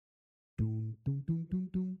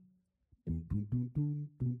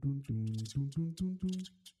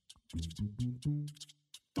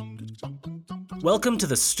Welcome to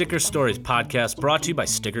the Sticker Stories podcast brought to you by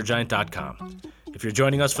StickerGiant.com. If you're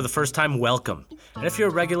joining us for the first time, welcome. And if you're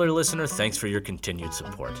a regular listener, thanks for your continued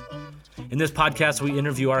support. In this podcast, we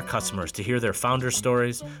interview our customers to hear their founder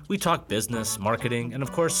stories. We talk business, marketing, and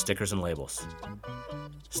of course, stickers and labels.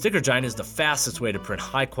 Sticker Giant is the fastest way to print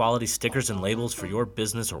high-quality stickers and labels for your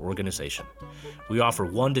business or organization. We offer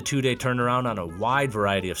 1 to 2 day turnaround on a wide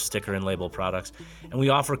variety of sticker and label products, and we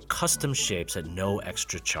offer custom shapes at no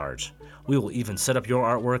extra charge. We will even set up your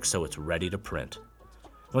artwork so it's ready to print.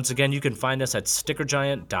 Once again, you can find us at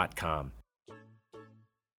StickerGiant.com.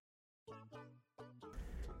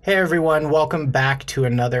 Hey everyone, welcome back to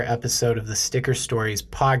another episode of the Sticker Stories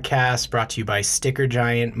podcast brought to you by Sticker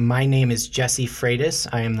Giant. My name is Jesse Freitas.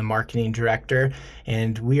 I am the marketing director,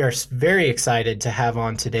 and we are very excited to have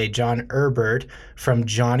on today John Erbert from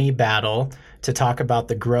Johnny Battle to talk about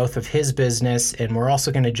the growth of his business, and we're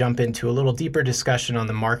also going to jump into a little deeper discussion on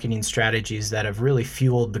the marketing strategies that have really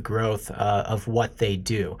fueled the growth of what they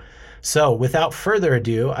do. So without further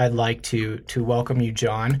ado, I'd like to welcome you,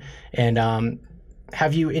 John, and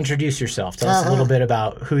have you introduce yourself. Tell us a little bit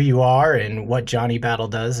about who you are and what Johnny Battle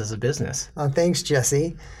does as a business. Thanks,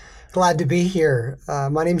 Jesse. Glad to be here.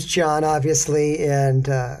 My name's John, obviously, and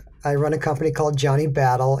I run a company called Johnny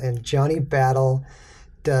Battle, and Johnny Battle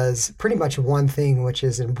does pretty much one thing, which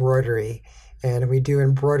is embroidery, and we do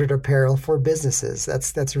embroidered apparel for businesses.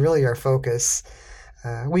 That's really our focus.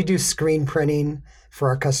 We do screen printing for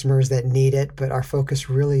our customers that need it, but our focus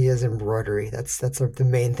really is embroidery. That's the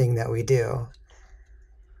main thing that we do.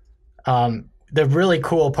 The really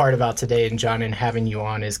cool part about today, and John, and having you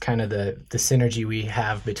on is kind of the synergy we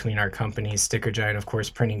have between our companies. Sticker Giant, of course,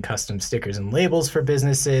 printing custom stickers and labels for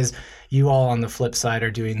businesses. You all on the flip side are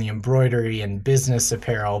doing the embroidery and business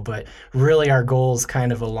apparel, but really our goals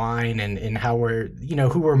kind of align, and how we're,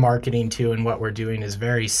 who we're marketing to and what we're doing is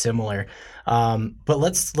very similar. But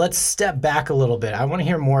let's step back a little bit. I want to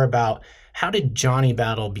hear more about how did Johnny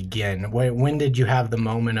Battle begin? When did you have the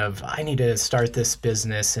moment of, I need to start this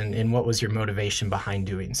business, and what was your motivation behind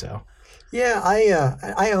doing so? Yeah,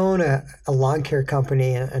 I own a lawn care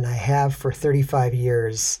company, and I have for 35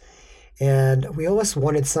 years. And we always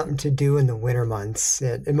wanted something to do in the winter months.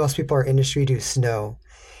 And most people in our industry do snow.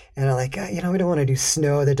 And I'm like, we don't want to do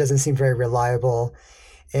snow. That doesn't seem very reliable.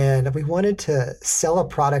 And we wanted to sell a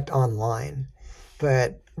product online.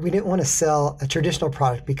 But we didn't want to sell a traditional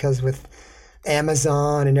product because with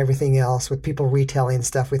Amazon and everything else, with people retailing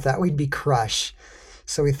stuff, we thought we'd be crushed.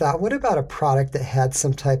 So we thought, what about a product that had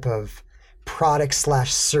some type of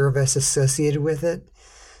product/service associated with it?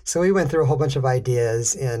 So we went through a whole bunch of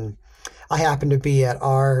ideas, and I happened to be at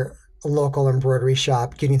our local embroidery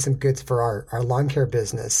shop getting some goods for our lawn care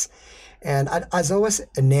business. And I was always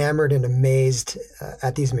enamored and amazed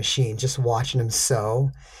at these machines, just watching them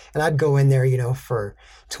sew. And I'd go in there, for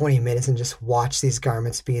 20 minutes and just watch these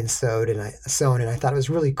garments being sewn. And I thought it was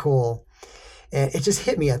really cool. And it just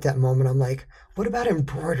hit me at that moment. I'm like, what about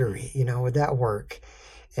embroidery? Would that work?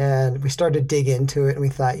 And we started to dig into it, and we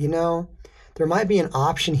thought, there might be an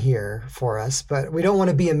option here for us, but we don't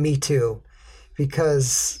want to be a Me Too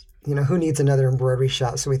because, who needs another embroidery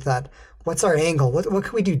shop? So we thought, what's our angle? What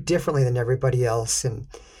can we do differently than everybody else? And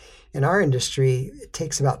in our industry, it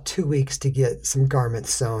takes about 2 weeks to get some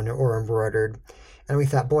garments sewn or embroidered. And we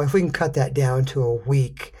thought, boy, if we can cut that down to a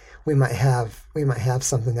week, we might have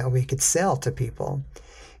something that we could sell to people.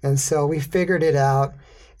 And so we figured it out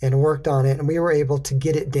and worked on it, and we were able to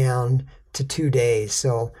get it down to 2 days.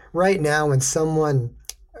 So right now, when someone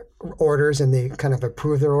orders and they kind of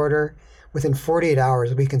approve their order, within 48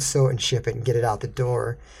 hours, we can sew it and ship it and get it out the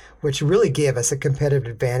door, which really gave us a competitive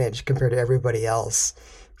advantage compared to everybody else,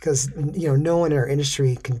 because no one in our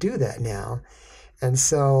industry can do that now. And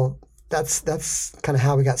so that's kind of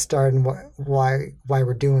how we got started and why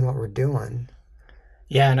we're doing what we're doing.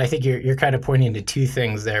 Yeah, and I think you're kind of pointing to two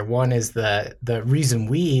things there. One is the reason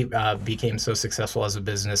we became so successful as a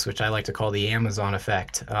business, which I like to call the Amazon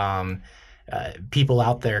effect. People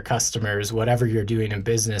out there, customers, whatever you're doing in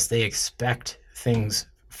business, they expect things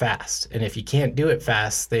fast. And if you can't do it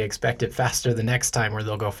fast, they expect it faster the next time, or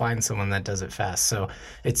they'll go find someone that does it fast. So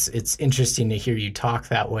it's interesting to hear you talk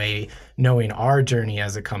that way, knowing our journey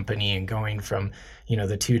as a company and going from,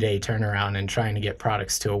 the 2-day turnaround and trying to get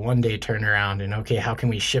products to a 1-day turnaround, and okay, how can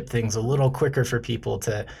we ship things a little quicker for people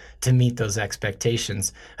to meet those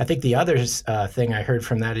expectations? I think the other thing I heard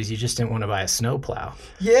from that is you just didn't want to buy a snowplow.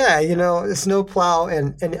 Yeah, a snowplow,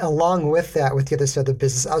 and along with that, with the other side of the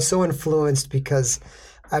business, I was so influenced because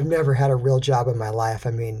I've never had a real job in my life.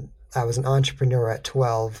 I mean, I was an entrepreneur at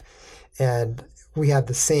 12, and we have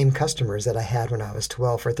the same customers that I had when I was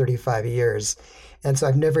 12 for 35 years. And so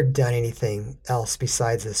I've never done anything else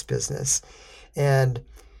besides this business. And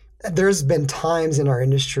there's been times in our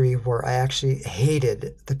industry where I actually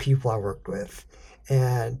hated the people I worked with.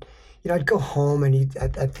 And, I'd go home and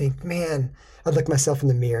I'd think, man, I'd look myself in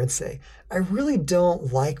the mirror and say, I really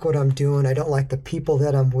don't like what I'm doing. I don't like the people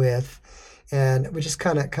that I'm with. And we just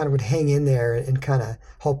kind of would hang in there and kind of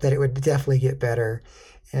hope that it would definitely get better.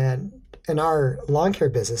 And in our lawn care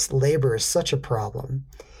business, labor is such a problem.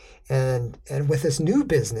 And with this new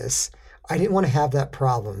business, I didn't want to have that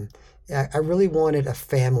problem. I really wanted a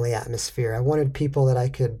family atmosphere. I wanted people that I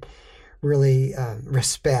could really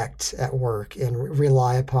respect at work and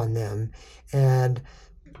rely upon them. And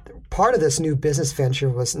part of this new business venture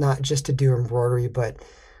was not just to do embroidery, but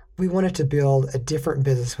we wanted to build a different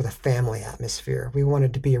business with a family atmosphere. We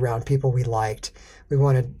wanted to be around people we liked. We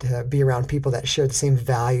wanted to be around people that shared the same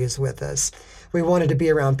values with us. We wanted to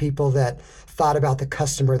be around people that thought about the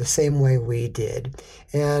customer the same way we did.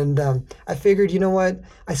 And I figured, you know what?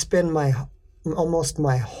 I spend almost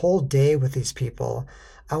my whole day with these people.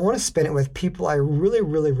 I want to spend it with people I really,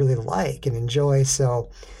 really, really like and enjoy. So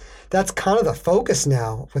that's kind of the focus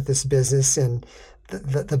now with this business. And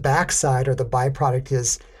the backside or the byproduct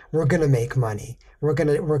is we're going to make money. We're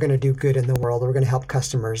going to do good in the world. We're going to help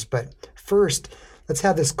customers. But first, let's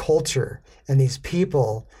have this culture and these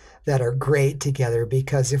people that are great together,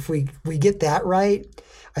 because if we get that right,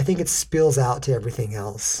 I think it spills out to everything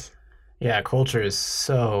else. Yeah, culture is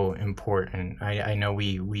so important. I know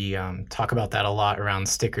we talk about that a lot around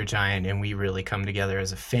Sticker Giant, and we really come together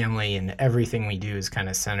as a family, and everything we do is kind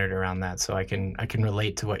of centered around that. So I can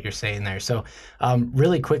relate to what you're saying there. So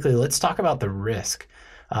really quickly, let's talk about the risk.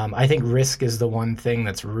 I think risk is the one thing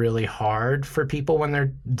that's really hard for people when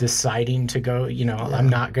they're deciding to go, I'm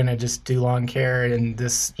not going to just do lawn care and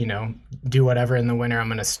this, do whatever in the winter. I'm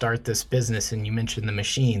going to start this business. And you mentioned the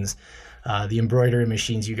machines. The embroidery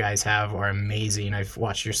machines you guys have are amazing. I've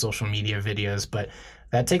watched your social media videos, but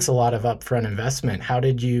that takes a lot of upfront investment. How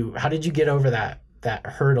did you get over that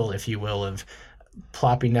hurdle, if you will, of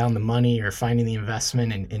plopping down the money or finding the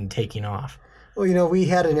investment and taking off? Well, we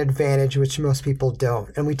had an advantage which most people don't.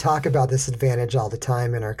 And we talk about this advantage all the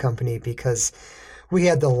time in our company because we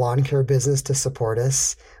had the lawn care business to support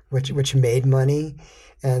us, which made money.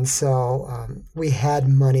 And so we had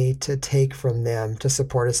money to take from them to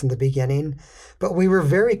support us in the beginning. But we were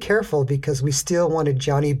very careful because we still wanted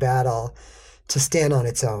Johnny Battle to stand on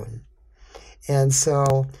its own. And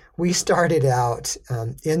so we started out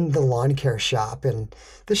in the lawn care shop. And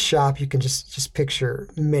this shop, you can just picture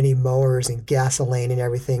many mowers and gasoline and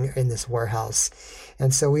everything in this warehouse.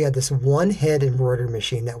 And so we had this one-head embroidery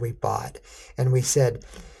machine that we bought. And we said,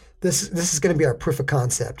 this is going to be our proof of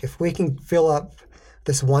concept. If we can fill up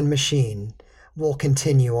this one machine, we'll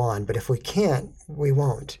continue on. But if we can't, we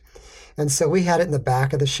won't. And so we had it in the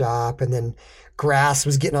back of the shop, and then grass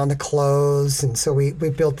was getting on the clothes. And so we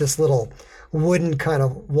built this little wooden kind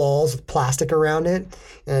of walls with plastic around it.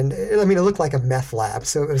 And it looked like a meth lab.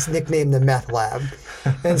 So it was nicknamed the meth lab.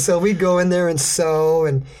 And so we'd go in there and sew,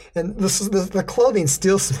 and the clothing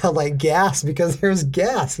still smelled like gas because there was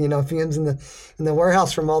gas, fumes in the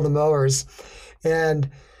warehouse from all the mowers. And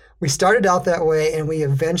we started out that way, and we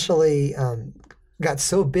eventually got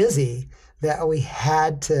so busy that we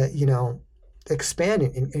had to, expand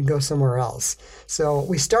and go somewhere else. So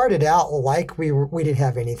we started out like we didn't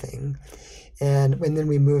have anything. And then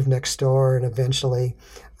we moved next door, and eventually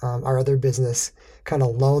our other business kind of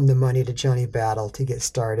loaned the money to Johnny Battle to get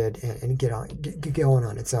started and get going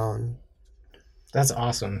on its own. That's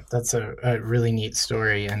awesome. That's a really neat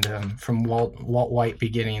story. And from Walt White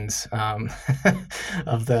beginnings of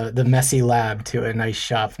the messy lab to a nice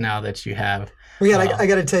shop now that you have. Well, yeah, I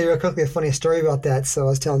got to tell you real quickly a funny story about that. So I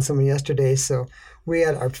was telling someone yesterday. So we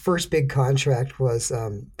had our first big contract was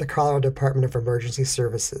the Colorado Department of Emergency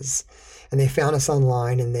Services. And they found us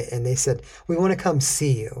online, and they said, we want to come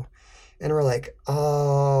see you. And we're like,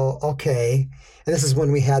 oh, okay. And this is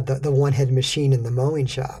when we had the one-head machine in the mowing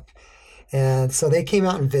shop. And so they came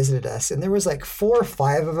out and visited us, and there was like 4 or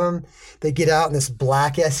 5 of them. They get out in this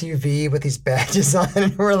black SUV with these badges on,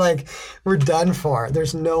 and we're like, we're done for.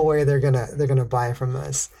 There's no way they're gonna buy from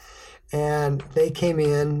us. And they came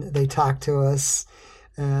in, they talked to us,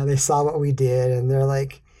 they saw what we did, and they're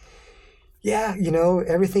like, yeah,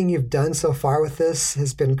 everything you've done so far with this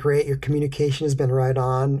has been great. Your communication has been right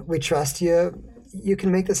on. We trust you. You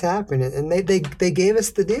can make this happen. And they gave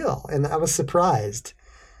us the deal, and I was surprised.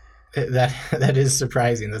 That is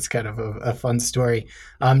surprising. That's kind of a fun story.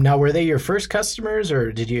 Now, were they your first customers,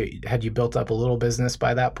 or had you built up a little business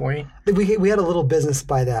by that point? We had a little business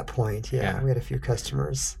by that point. Yeah. We had a few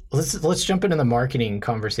customers. Let's jump into the marketing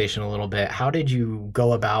conversation a little bit. How did you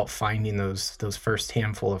go about finding those first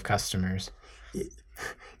handful of customers?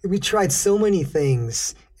 We tried so many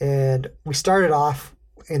things, and we started off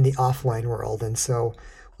in the offline world, and so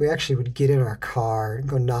we actually would get in our car and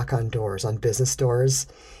go knock on doors, on business doors,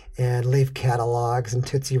 and leave catalogs and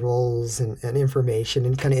Tootsie Rolls and information,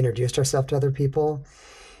 and kind of introduced ourselves to other people.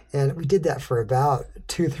 And we did that for about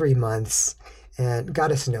 2-3 months and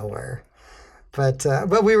got us nowhere. But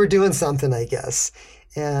we were doing something, I guess.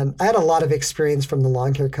 And I had a lot of experience from the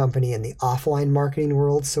lawn care company in the offline marketing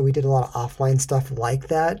world, so we did a lot of offline stuff like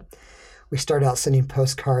that. We started out sending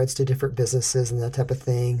postcards to different businesses and that type of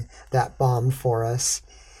thing. That bombed for us.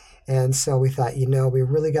 And so we thought, we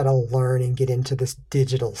really got to learn and get into this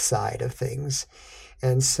digital side of things.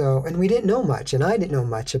 And we didn't know much, and I didn't know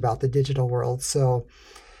much about the digital world. So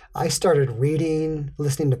I started reading,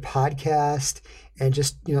 listening to podcasts, and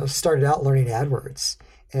just, started out learning AdWords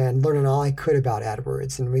and learning all I could about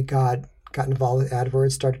AdWords. And we got involved with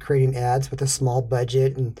AdWords, started creating ads with a small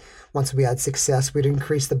budget. And once we had success, we'd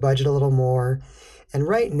increase the budget a little more. And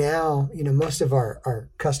right now, most of our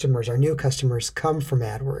customers, our new customers, come from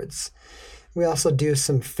AdWords. We also do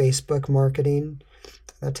some Facebook marketing,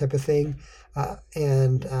 that type of thing,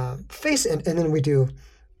 and then we do,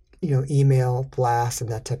 email blasts and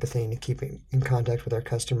that type of thing to keep in contact with our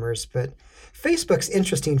customers. But Facebook's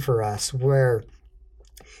interesting for us, where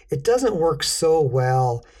it doesn't work so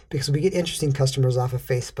well because we get interesting customers off of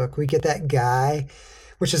Facebook. We get that guy.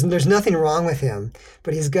 There's nothing wrong with him,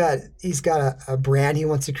 but he's got a brand he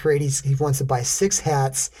wants to create. He wants to buy 6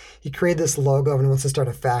 hats. He created this logo and he wants to start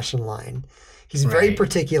a fashion line. He's very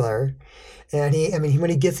particular, and when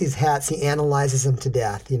he gets these hats, he analyzes them to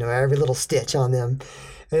death. Every little stitch on them,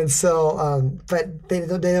 and so but they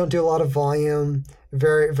don't do a lot of volume.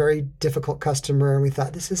 Very, very difficult customer, and we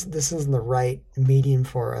thought this isn't the right medium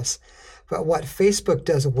for us. But what Facebook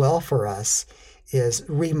does well for us is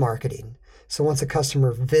remarketing. So once a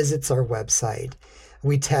customer visits our website,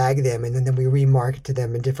 we tag them, and then we remarket to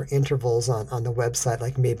them in different intervals on the website,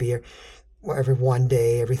 like maybe every 1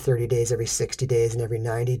 day, every 30 days, every 60 days, and every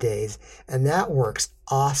 90 days. And that works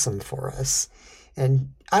awesome for us.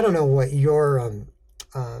 And I don't know what your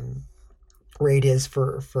rate is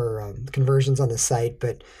for conversions on the site,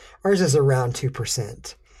 but ours is around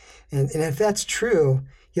 2%. And if that's true,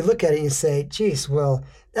 you look at it and you say, geez, well,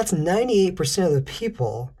 that's 98% of the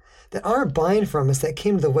people that aren't buying from us that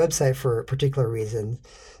came to the website for a particular reason.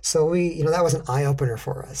 So that was an eye-opener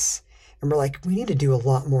for us. And we're like, we need to do a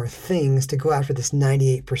lot more things to go after this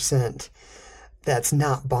 98% that's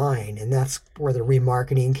not buying. And that's where the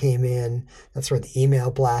remarketing came in. That's where the email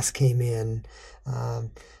blast came in.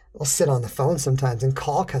 We'll sit on the phone sometimes and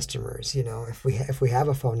call customers, if we have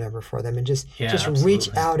a phone number for them, and just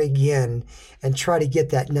reach out again and try to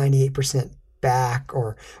get that 98% back,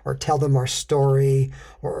 or tell them our story,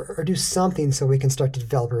 or do something so we can start to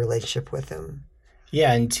develop a relationship with them.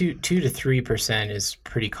 Yeah, and 2 to 3% is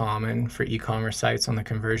pretty common for e-commerce sites on the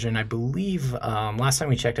conversion. I believe last time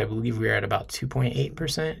we checked, I believe we were at about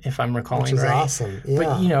 2.8%, if I'm recalling right. Which is awesome. Yeah.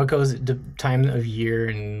 But it goes the time of year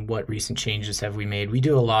and what recent changes have we made. We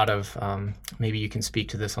do a lot of maybe you can speak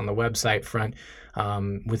to this on the website front.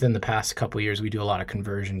 Within the past couple of years, we do a lot of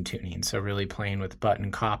conversion tuning. So really playing with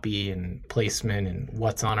button copy and placement and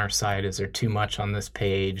what's on our site. Is there too much on this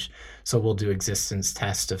page? So we'll do existence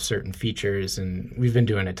tests of certain features. And we've been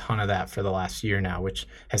doing a ton of that for the last year now, which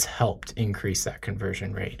has helped increase that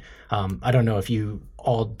conversion rate. I don't know if you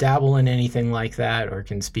all dabble in anything like that or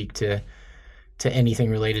can speak to anything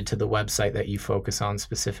related to the website that you focus on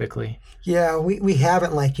specifically. Yeah, we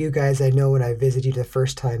haven't, like you guys. I know when I visited you the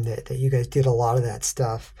first time that you guys did a lot of that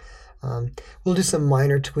stuff. We'll do some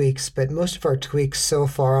minor tweaks, but most of our tweaks so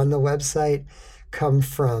far on the website come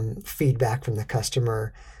from feedback from the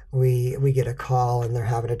customer. We get a call and they're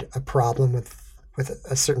having a problem with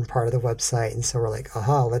a certain part of the website, and so we're like,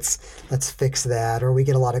 let's fix that. Or we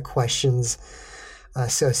get a lot of questions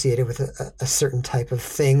associated with a certain type of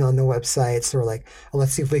thing on the website. So we're like,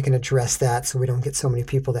 let's see if we can address that so we don't get so many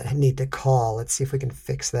people that need to call. Let's see if we can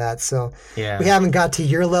fix that. So we haven't got to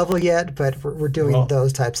your level yet, but we're doing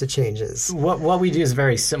those types of changes. What we do is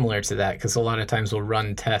very similar to that, because a lot of times we'll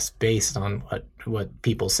run tests based on what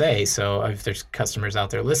people say. So if there's customers out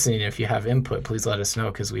there listening, if you have input, please let us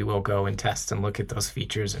know, because we will go and test and look at those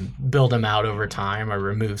features and build them out over time, or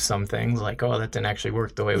remove some things like, that didn't actually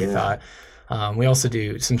work the way we thought. We also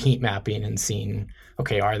do some heat mapping and seeing,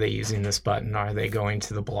 okay, are they using this button? Are they going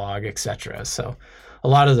to the blog, etc.? So a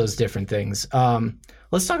lot of those different things.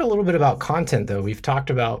 Let's talk a little bit about content, though. We've talked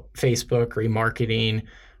about Facebook, remarketing.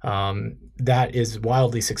 That is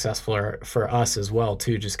wildly successful for us as well,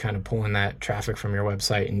 too, just kind of pulling that traffic from your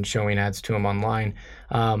website and showing ads to them online.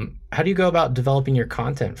 How do you go about developing your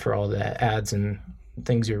content for all the ads and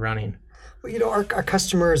things you're running? Well, our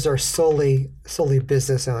customers are solely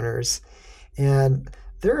business owners, and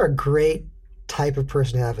they're a great type of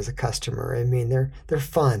person to have as a customer. I mean, they're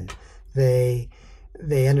fun. They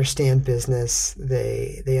understand business.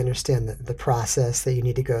 They understand the process that you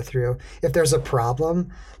need to go through. If there's a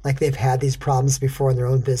problem, like they've had these problems before in their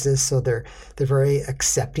own business, so they're very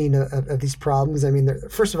accepting of these problems. I mean,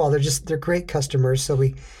 first of all, they're great customers. So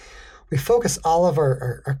we focus all of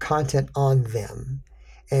our content on them,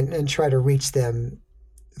 and try to reach them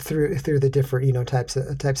through the different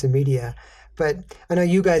types of media. But I know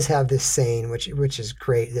you guys have this saying, which is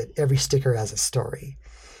great, that every sticker has a story,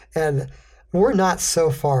 and we're not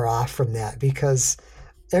so far off from that, because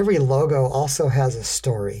every logo also has a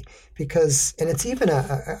story, and it's even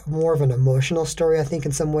a more of an emotional story, I think,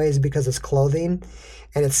 in some ways, because it's clothing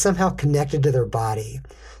and it's somehow connected to their body.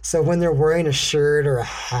 So when they're wearing a shirt or a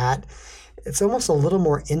hat, it's almost a little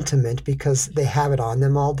more intimate because they have it on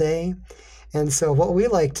them all day. And so what we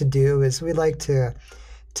like to do is we like to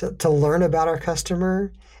learn about our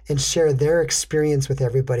customer and share their experience with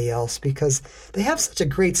everybody else, because they have such a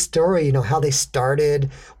great story, how they started,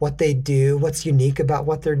 what they do, what's unique about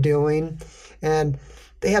what they're doing. And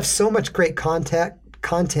they have so much great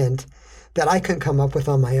content that I couldn't come up with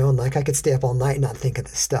on my own. Like, I could stay up all night and not think of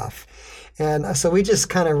this stuff. And so we just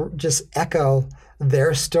kind of echo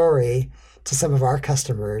their story to some of our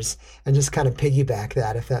customers and just kind of piggyback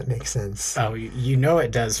that, if that makes sense. Oh,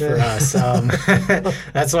 it does for us.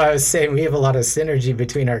 That's why I was saying we have a lot of synergy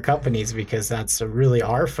between our companies, because that's really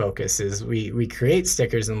our focus. Is we create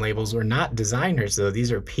stickers and labels. We're not designers, though.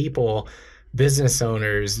 These are people, business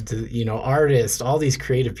owners, artists, all these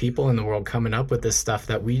creative people in the world coming up with this stuff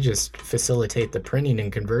that we just facilitate the printing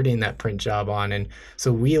and converting that print job on. And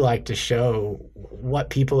so we like to show what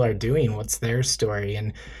people are doing, what's their story.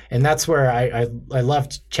 And that's where I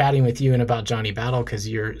loved chatting with you and about Johnny Battle, because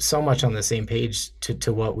you're so much on the same page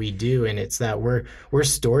to what we do. And it's that we're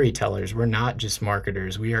storytellers. We're not just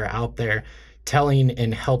marketers. We are out there telling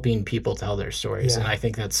and helping people tell their stories. Yeah. And I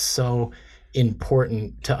think that's so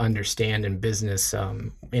important to understand in business.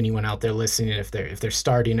 Anyone out there listening, if they're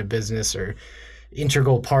starting a business or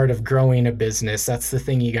integral part of growing a business, that's the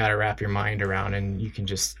thing you got to wrap your mind around, and you can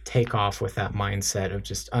just take off with that mindset of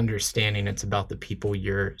just understanding it's about the people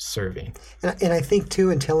you're serving. And I think too,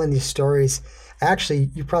 in telling these stories, actually,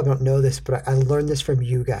 you probably don't know this, but I learned this from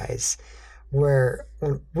you guys, where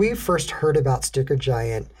when we first heard about Sticker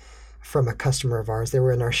Giant from a customer of ours, they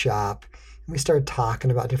were in our shop. We started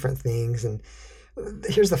talking about different things, and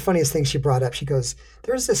here's the funniest thing she brought up. She goes,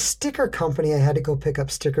 there's this sticker company I had to go pick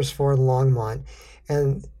up stickers for in Longmont,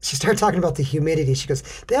 and she started talking about the humidity. She goes,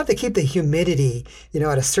 they have to keep the humidity,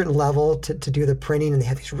 at a certain level to do the printing, and they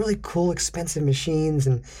have these really cool, expensive machines,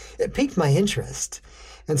 and it piqued my interest.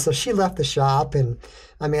 And so she left the shop, and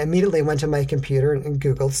I immediately went to my computer and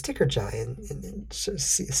Googled Sticker Giant and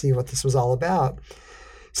see what this was all about.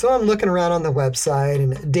 So I'm looking around on the website,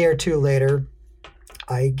 and a day or two later,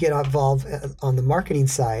 I get involved on the marketing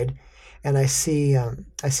side, and I see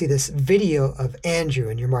this video of Andrew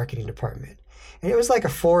in your marketing department. And it was like a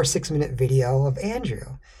 4 or 6 minute video of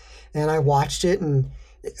Andrew. And I watched it, and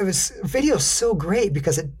video so great,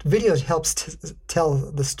 because video helps tell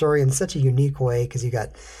the story in such a unique way, because you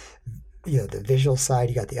got the visual side,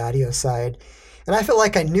 you got the audio side. And I felt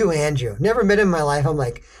like I knew Andrew. Never met him in my life. I'm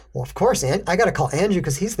like, well, of course, I got to call Andrew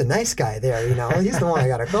because he's the nice guy there, He's the one I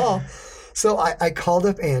got to call. So I called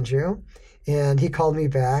up Andrew, and he called me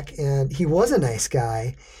back, and he was a nice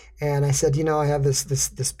guy. And I said, I have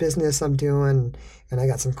this business I'm doing, and I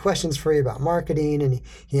got some questions for you about marketing. And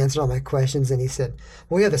he answered all my questions, and he said,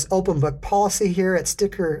 well, we have this open book policy here at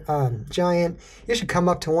Sticker Giant. You should come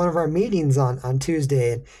up to one of our meetings on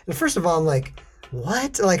Tuesday. And first of all, I'm like,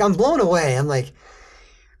 what? Like, I'm blown away. I'm like,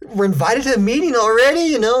 we're invited to a meeting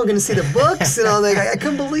already, we're going to see the books. And I'm like, I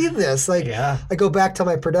couldn't believe this. Like, yeah. I go back to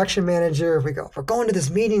my production manager. We're going to this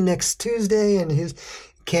meeting next Tuesday. And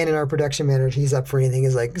Cannon, our production manager, he's up for anything.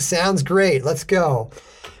 He's like, sounds great. Let's go.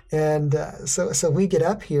 And so we get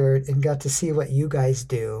up here and got to see what you guys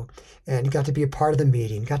do, and got to be a part of the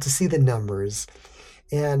meeting, got to see the numbers.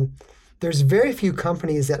 And there's very few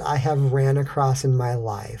companies that I have ran across in my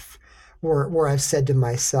life where I've said to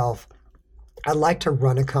myself, I'd like to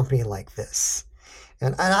run a company like this.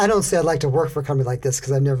 And I don't say I'd like to work for a company like this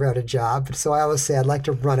because I've never had a job. So I always say I'd like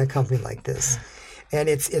to run a company like this. And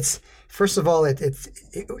it's first of all,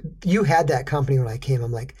 you had that company when I came.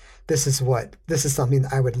 I'm like, this is something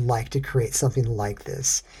that I would like to create, something like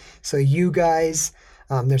this. So you guys,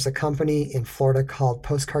 there's a company in Florida called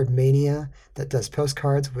Postcard Mania that does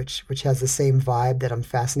postcards, which has the same vibe that I'm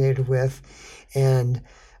fascinated with. And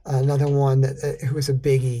another one who was a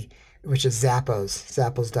biggie, which is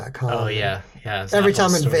Zappos.com. Oh yeah. Zappos Every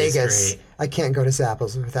time in story is Vegas, great. I can't go to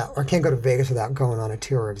Vegas without going on a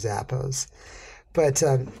tour of Zappos. But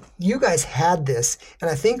you guys had this, and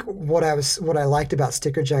I think what I liked about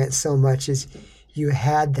Sticker Giant so much is you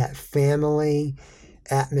had that family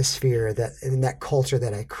atmosphere and that culture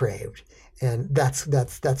that I craved, and that's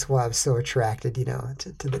why I was so attracted,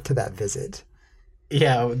 to that visit.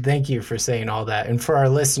 Yeah, thank you for saying all that. And for our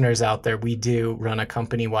listeners out there, we do run a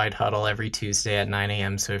company-wide huddle every Tuesday at 9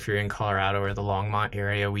 a.m. So if you're in Colorado or the Longmont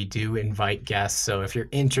area, we do invite guests. So if you're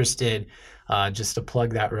interested, just to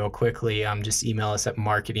plug that real quickly, just email us at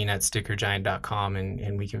marketing@stickergiant.com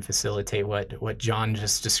and we can facilitate what John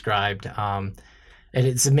just described. And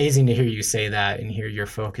it's amazing to hear you say that and hear your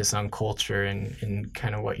focus on culture and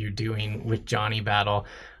kind of what you're doing with Johnny Battle.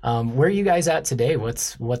 Where are you guys at today?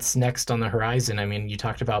 What's next on the horizon? I mean, you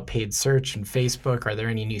talked about paid search and Facebook. Are there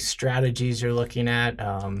any new strategies you're looking at?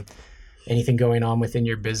 Anything going on within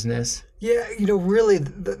your business? Yeah, really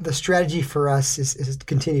the strategy for us is to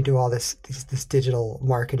continue to do all this digital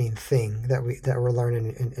marketing thing that we're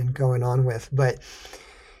learning and going on with. But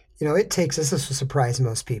it takes us, this will surprise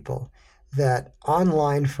most people, that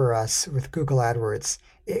online for us with Google AdWords,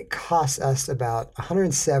 it costs us about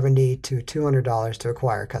 $170 to $200 to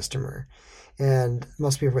acquire a customer. And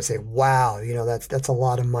most people would say, wow, that's a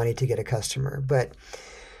lot of money to get a customer. But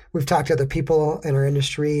we've talked to other people in our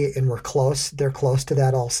industry and they're close to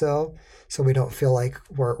that also. So we don't feel like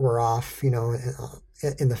we're off, in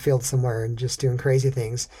the field somewhere and just doing crazy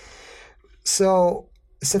things. So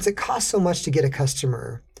since it costs so much to get a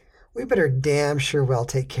customer, we better damn sure well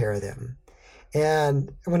take care of them.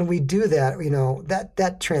 And when we do that,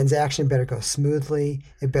 that transaction better go smoothly.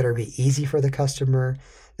 It better be easy for the customer.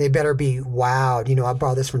 They better be wowed. I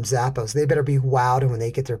borrowed this from Zappos. They better be wowed when they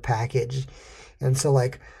get their package. And so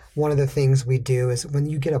one of the things we do is when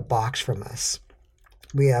you get a box from us,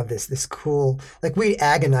 we have this cool, we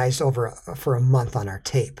agonized for a month on our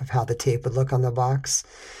tape of how the tape would look on the box.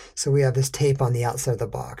 So we have this tape on the outside of the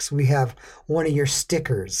box. We have one of your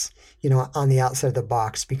stickers, on the outside of the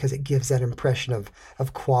box because it gives that impression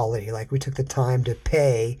of quality. We took the time to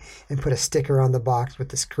pay and put a sticker on the box with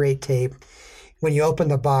this great tape. When you open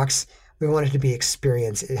the box, we want it to be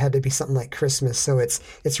experience. It had to be something like Christmas. So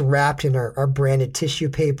it's wrapped in our branded tissue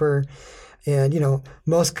paper. And,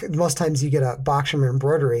 most times you get a box from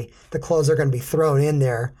embroidery, the clothes are going to be thrown in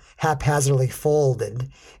there, haphazardly folded.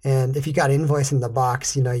 And if you got an invoice in the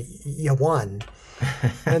box, you won.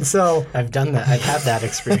 And so I've done that. I've had that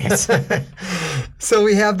experience. So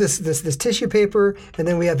we have this tissue paper, and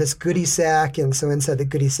then we have this goodie sack, and so inside the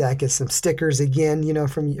goodie sack is some stickers again,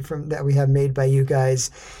 from that we have made by you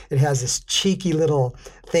guys. It has this cheeky little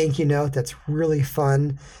thank you note that's really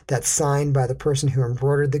fun. That's signed by the person who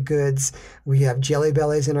embroidered the goods. We have Jelly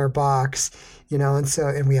Bellies in our box,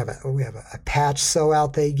 and we have a patch sew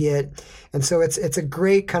out they get. And so it's a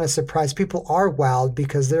great kind of surprise. People are wowed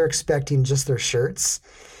because they're expecting just their shirts.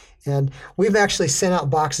 And we've actually sent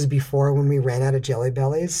out boxes before when we ran out of Jelly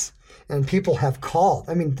Bellies, and people have called.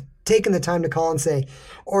 I mean, taken the time to call and say,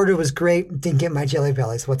 order was great, didn't get my Jelly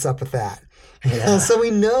Bellies. What's up with that? Yeah. So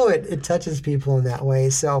we know it touches people in that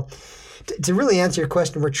way. So to really answer your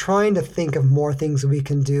question, we're trying to think of more things we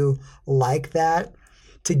can do like that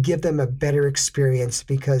to give them a better experience,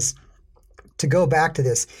 because to go back to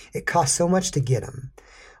this, it costs so much to get them.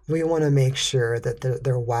 We want to make sure that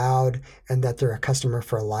they're wowed and that they're a customer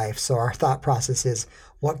for life. So our thought process is,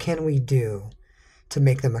 what can we do to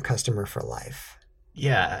make them a customer for life?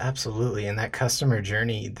 Yeah, absolutely. And that customer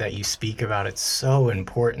journey that you speak about, it's so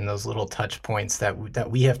important, those little touch points that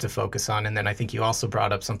we have to focus on. And then I think you also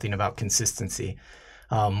brought up something about consistency.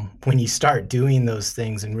 When you start doing those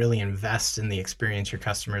things and really invest in the experience your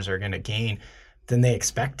customers are going to gain, then they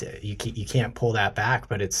expect it. You can't pull that back,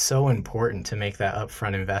 but it's so important to make that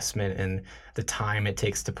upfront investment and the time it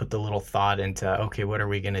takes to put the little thought into, okay, what are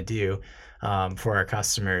we going to do for our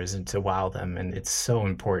customers and to wow them? And it's so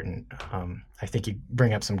important. I think you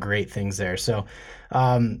bring up some great things there. So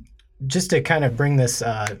just to kind of bring this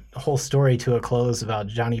whole story to a close about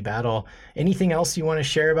Johnny Battle, anything else you want to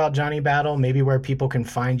share about Johnny Battle? Maybe where people can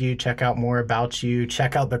find you, check out more about you,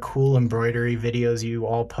 check out the cool embroidery videos you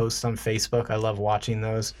all post on Facebook. I love watching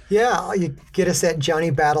those. Yeah, you get us at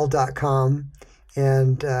johnnybattle.com,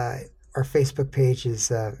 and our Facebook page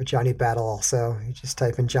is Johnny Battle also. You just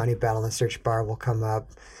type in Johnny Battle in the search bar, will come up.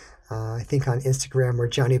 I think on Instagram we're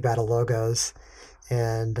Johnny Battle Logos.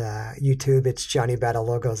 And YouTube, it's Johnny Battle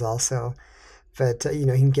Logos also. But, you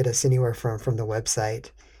can get us anywhere from the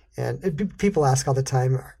website. And people ask all the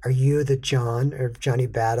time, are you the John or Johnny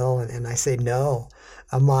Battle? And I say, no.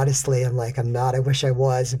 Modestly, I'm not. I wish I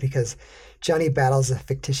was, because Johnny Battle is a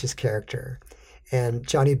fictitious character. And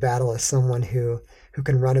Johnny Battle is someone who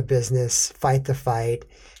can run a business, fight the fight,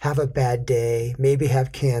 have a bad day, maybe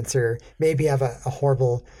have cancer, maybe have a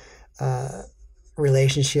horrible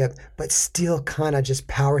relationship, but still kind of just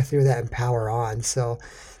power through that and power on. So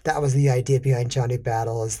that was the idea behind Johnny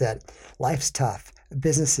Battle, is that life's tough,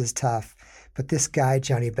 business is tough, but this guy,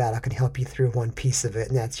 Johnny Battle, can help you through one piece of it,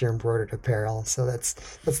 and that's your embroidered apparel. So that's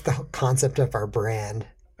the concept of our brand.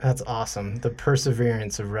 That's awesome. The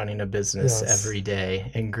perseverance of running a business every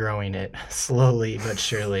day and growing it slowly but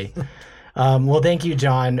surely. Well, thank you,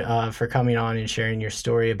 John, for coming on and sharing your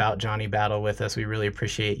story about Johnny Battle with us. We really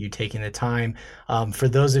appreciate you taking the time. For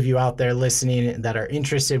those of you out there listening that are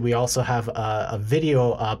interested, we also have a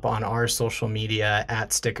video up on our social media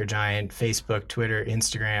at Sticker Giant, Facebook, Twitter,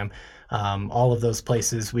 Instagram. All of those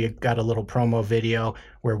places. We got a little promo video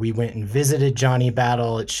where we went and visited Johnny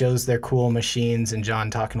Battle. It shows their cool machines and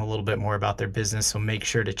John talking a little bit more about their business, so make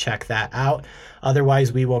sure to check that out.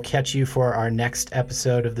 Otherwise, we will catch you for our next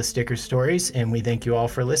episode of the Sticker Stories, and we thank you all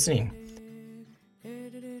for listening.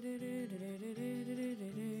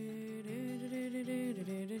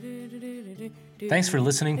 Thanks for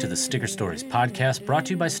listening to the Sticker Stories podcast, brought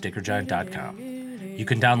to you by StickerGiant.com. You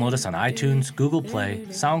can download us on iTunes, Google Play,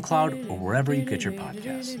 SoundCloud, or wherever you get your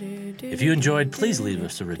podcasts. If you enjoyed, please leave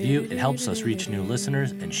us a review. It helps us reach new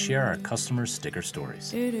listeners and share our customers' sticker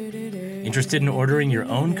stories. Interested in ordering your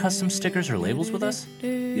own custom stickers or labels with us?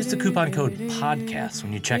 Use the coupon code PODCAST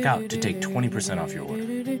when you check out to take 20% off your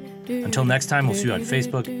order. Until next time, we'll see you on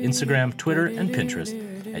Facebook, Instagram, Twitter, and Pinterest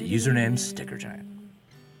at usernames StickerGiant.